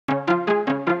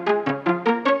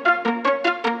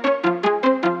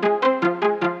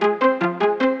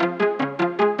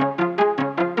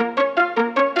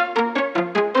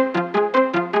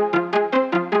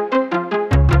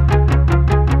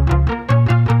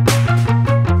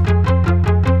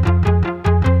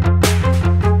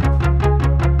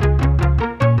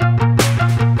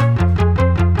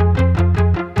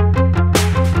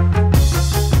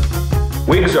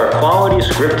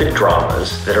scripted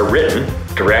dramas that are written,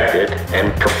 directed,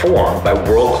 and performed by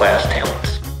world-class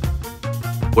talents.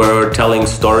 We're telling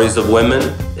stories of women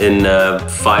in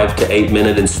 5 to 8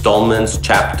 minute installments,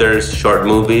 chapters, short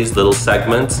movies, little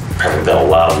segments. Having done a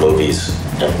lot of movies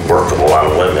and worked with a lot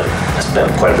of women, I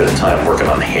spent quite a bit of time working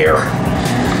on hair.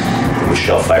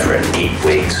 Michelle Pfeiffer had neat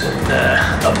wigs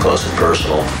and up close and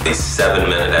personal. These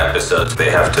 7-minute episodes, they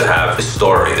have to have a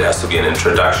story. There has to be an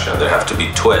introduction. There have to be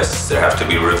twists. There have to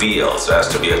be reveals. There has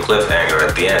to be a cliffhanger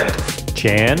at the end.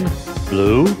 Jan,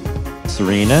 Blue,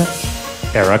 Serena,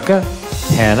 Erica,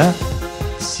 Hannah,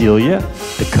 Celia,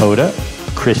 Dakota,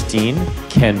 Christine,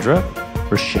 Kendra,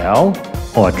 Rochelle,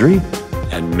 Audrey,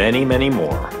 and many, many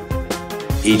more.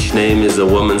 Each name is a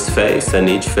woman's face, and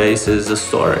each face is a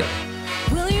story.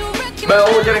 Mel,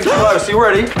 we're getting close. You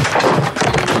ready?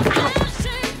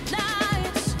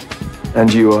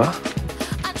 And you are?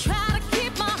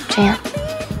 Jan.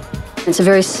 It's a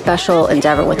very special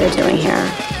endeavor what they're doing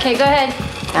here. Okay, go ahead.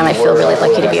 And I feel really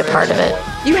lucky to be a part of it.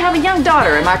 You have a young daughter,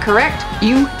 am I correct?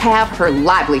 You have her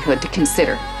livelihood to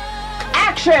consider.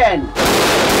 Action!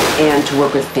 And to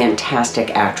work with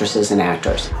fantastic actresses and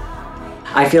actors.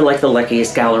 I feel like the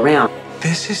luckiest gal around.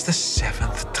 This is the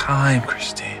 7th time,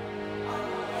 Christine.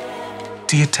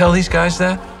 Do you tell these guys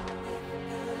that?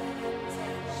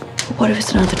 What if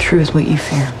it's not the truth, what you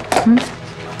fear?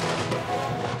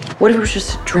 What if it was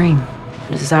just a dream?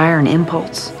 A desire, an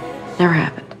impulse? Never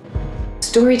happened.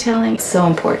 Storytelling is so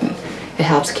important. It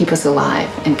helps keep us alive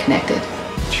and connected.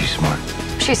 She's smart.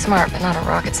 She's smart, but not a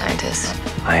rocket scientist.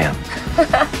 I am.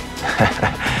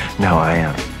 No, I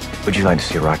am. Would you like to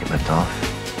see a rocket lift off?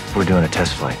 We're doing a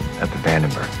test flight at the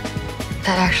Vandenberg.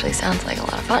 That actually sounds like a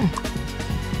lot of fun.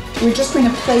 We're just going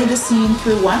to play the scene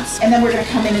through once, and then we're going to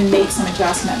come in and make some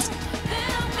adjustments.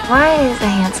 Why is a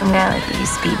handsome guy like you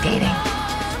speed dating?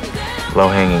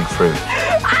 Low-hanging fruit.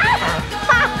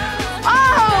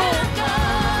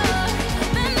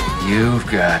 You've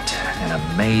got an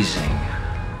amazing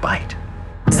bite.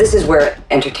 This is where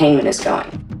entertainment is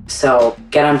going. So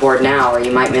get on board now or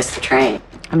you might miss the train.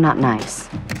 I'm not nice.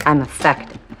 I'm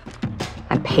effective.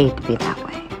 I'm paid to be that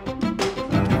way.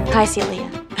 Hi, Celia.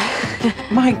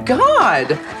 My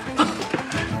God!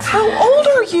 How old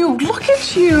are you? Look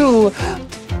at you!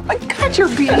 My God,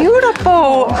 you're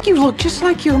beautiful! You look just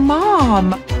like your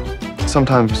mom.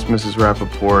 Sometimes, Mrs.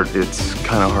 Rappaport, it's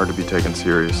kind of hard to be taken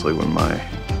seriously when my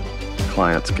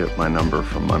clients get my number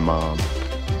from my mom.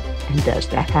 And does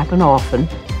that happen often?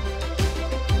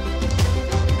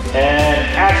 And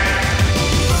action!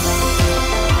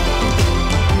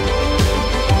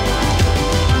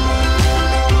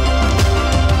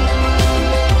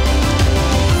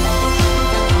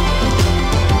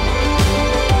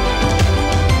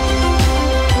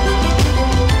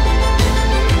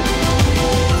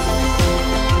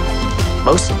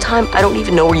 Most of the time, I don't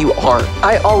even know where you are.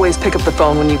 I always pick up the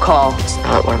phone when you call. It's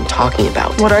not what I'm talking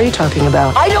about. What are you talking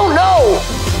about? I don't know!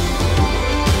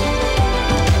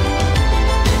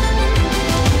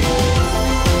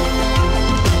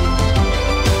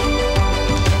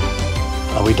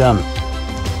 Are we done?